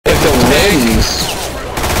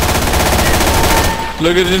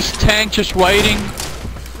Look at this tank just waiting.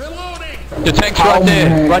 Reloading. The tank's right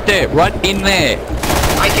there, right there, right in there.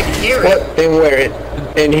 I can hear What? it. In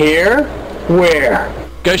where? In here? Where?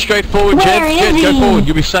 Go straight forward, Jed. Jed, go forward.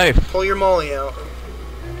 You'll be safe. Pull your molly out.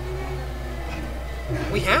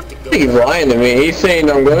 We have to go. He's lying to me. He's saying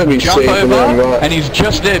I'm gonna be Jump safe, and over, I'm not. and he's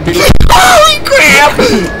just there below. Holy crap!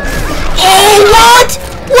 Oh, what?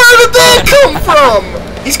 Where did that come from?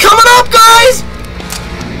 He's coming up, guys!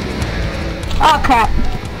 Oh crap.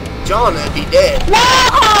 John would be dead.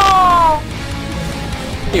 No!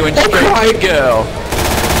 He went straight to the girl.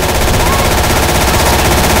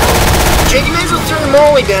 Jake, you may as well turn the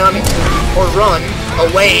molly down or run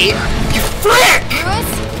away. You frick!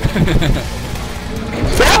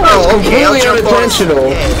 That was Okay, I'll completely jump on his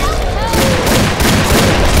unintentional. head.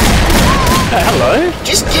 Hello.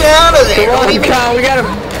 Just get out of there. Come Don't on, even... Kyle, we gotta.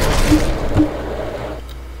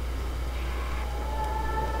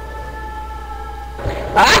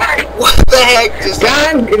 Ah! What the heck just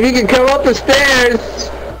happened? John, if you can come up the stairs.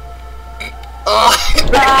 Oh.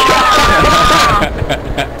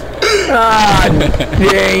 Ah,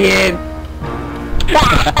 dang it.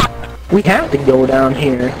 We have to go down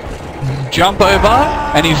here. Jump over,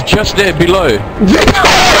 and he's just there below. Where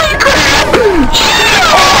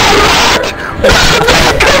did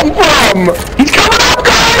that come from? He's coming up,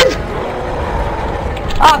 guys!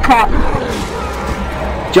 Oh crap.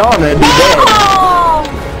 John would be dead. Oh!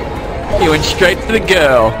 He went straight to the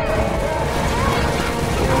girl.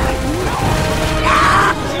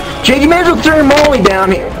 Jake, you may as well turn Molly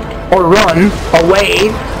down here. Or run away.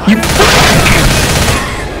 You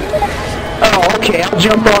Oh, okay, I'll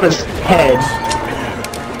jump on his head.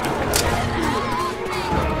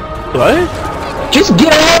 What? Just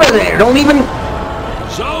get out of there. Don't even...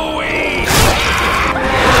 Zoe!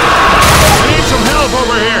 I need some help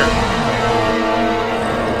over here.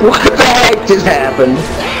 What the heck just happened?